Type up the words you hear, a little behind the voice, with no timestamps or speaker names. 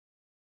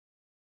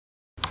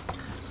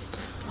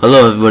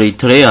Hello everybody,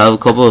 today I have a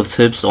couple of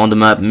tips on the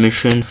map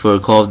mission for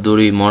Call of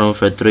Duty Modern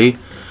Warfare 3.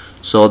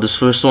 So this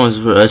first one is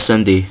for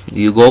SND.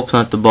 You go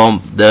plant the bomb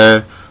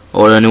there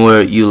or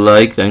anywhere you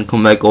like and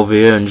come back over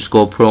here and just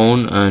go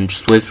prone and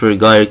just wait for a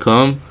guy to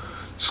come,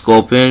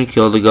 scope in,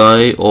 kill the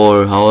guy,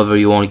 or however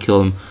you want to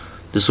kill him.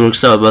 This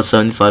works out about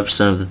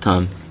 75% of the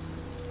time.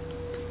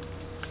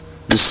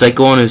 The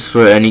second one is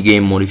for any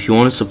game mode. If you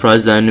want to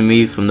surprise the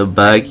enemy from the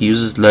back,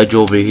 use this ledge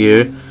over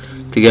here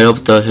to get up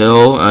the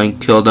hill and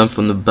kill them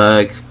from the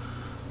back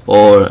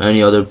or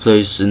any other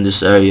place in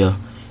this area.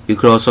 You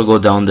could also go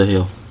down the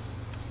hill.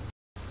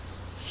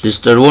 This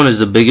third one is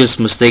the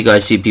biggest mistake I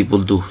see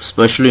people do,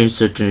 especially in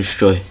search and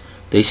destroy.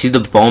 They see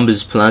the bomb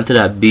is planted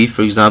at B,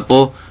 for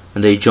example,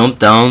 and they jump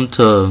down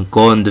to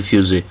go and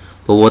defuse it.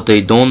 But what they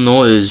don't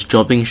know is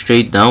jumping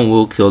straight down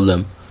will kill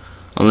them,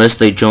 unless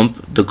they jump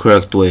the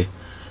correct way,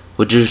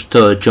 which is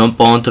to jump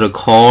onto the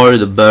car,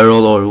 the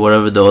barrel, or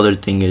whatever the other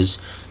thing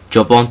is.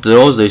 Jump onto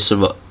those,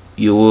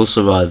 you will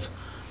survive,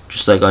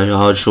 just like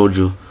how I showed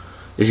you.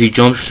 If you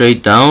jump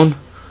straight down,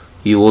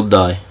 you will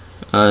die,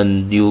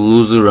 and you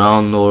lose a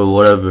round or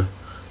whatever.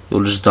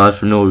 You'll just die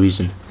for no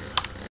reason.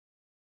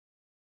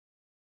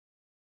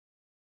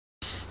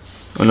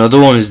 Another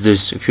one is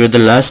this: if you're the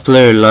last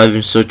player alive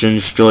in search and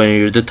destroy, and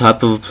you're the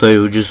type of a player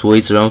who just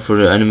waits around for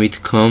the enemy to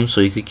come so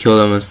you could kill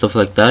them and stuff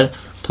like that,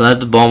 plant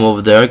the bomb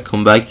over there,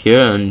 come back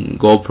here and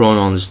go prone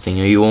on this thing,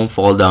 and you won't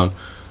fall down.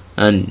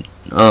 And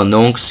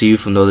no one can see you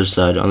from the other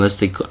side unless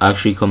they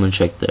actually come and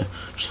check there.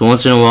 Just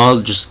once in a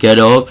while, just get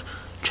up,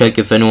 check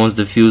if anyone's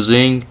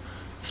defusing.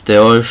 If they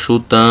are,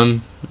 shoot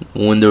them,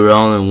 win the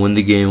round and win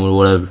the game or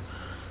whatever.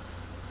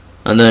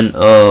 And then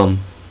I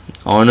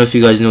don't know if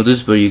you guys know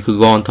this, but you could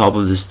go on top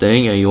of this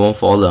thing and you won't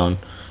fall down,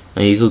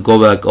 and you could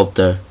go back up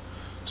there.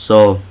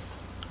 So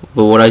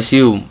but what I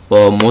see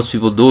most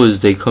people do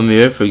is they come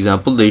here, for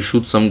example, they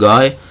shoot some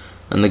guy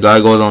and the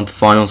guy goes on to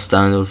final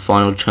stand or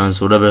final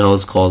chance, whatever the hell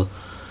it's called.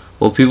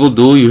 What people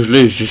do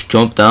usually is just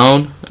jump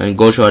down and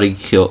go try to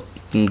kill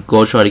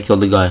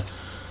the guy.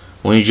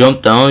 When you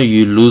jump down,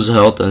 you lose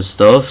health and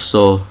stuff,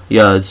 so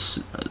yeah,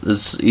 it's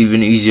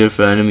even easier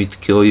for an enemy to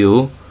kill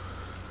you.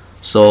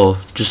 So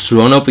just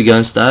run up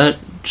against that.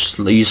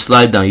 You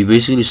slide down. You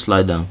basically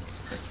slide down.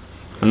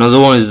 Another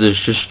one is this: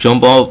 just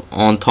jump up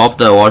on top of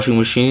that washing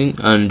machine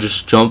and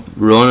just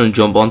run and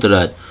jump onto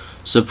that.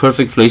 It's a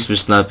perfect place for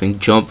sniping.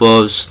 Jump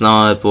up,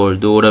 snipe, or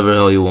do whatever the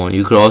hell you want.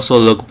 You could also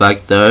look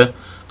back there,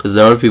 because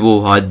there are people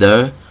who hide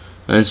there,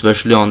 and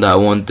especially on that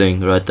one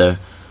thing right there.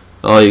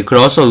 You could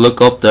also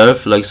look up there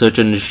for like search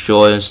and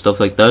destroy and stuff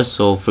like that.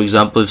 So for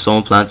example, if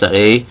someone plants at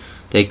A,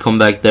 they come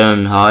back there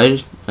and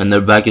hide and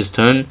their back is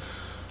turned,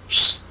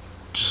 just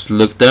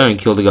look there and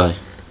kill the guy.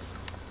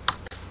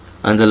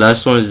 And the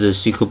last one is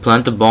this: you could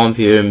plant a bomb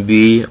here in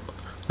B,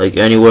 like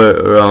anywhere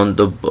around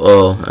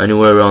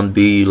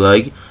B you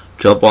like.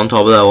 Jump on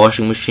top of that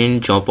washing machine,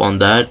 jump on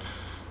that,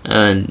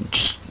 and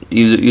just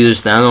either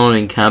stand on it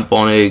and camp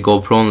on it,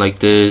 go prone like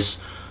this,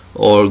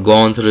 or go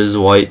onto this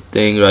white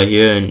thing right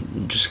here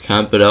and just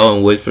camp it out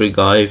and wait for a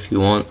guy if you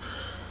want,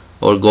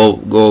 or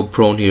go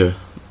prone here.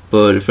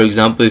 But for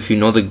example, if you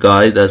know the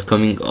guy that's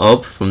coming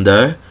up from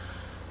there,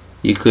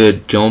 you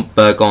could jump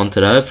back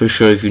onto that for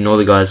sure. If you know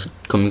the guy's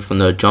coming from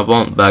there, jump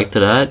on back to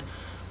that,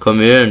 come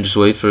here and just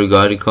wait for a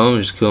guy to come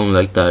and just kill him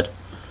like that.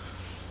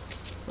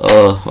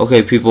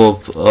 Okay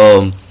people,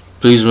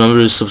 please remember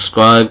to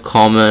subscribe,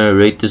 comment, and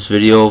rate this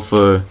video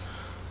for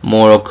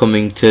more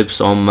upcoming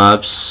tips on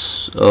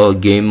maps,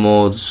 game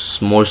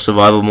modes, more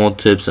survival mode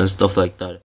tips and stuff like that.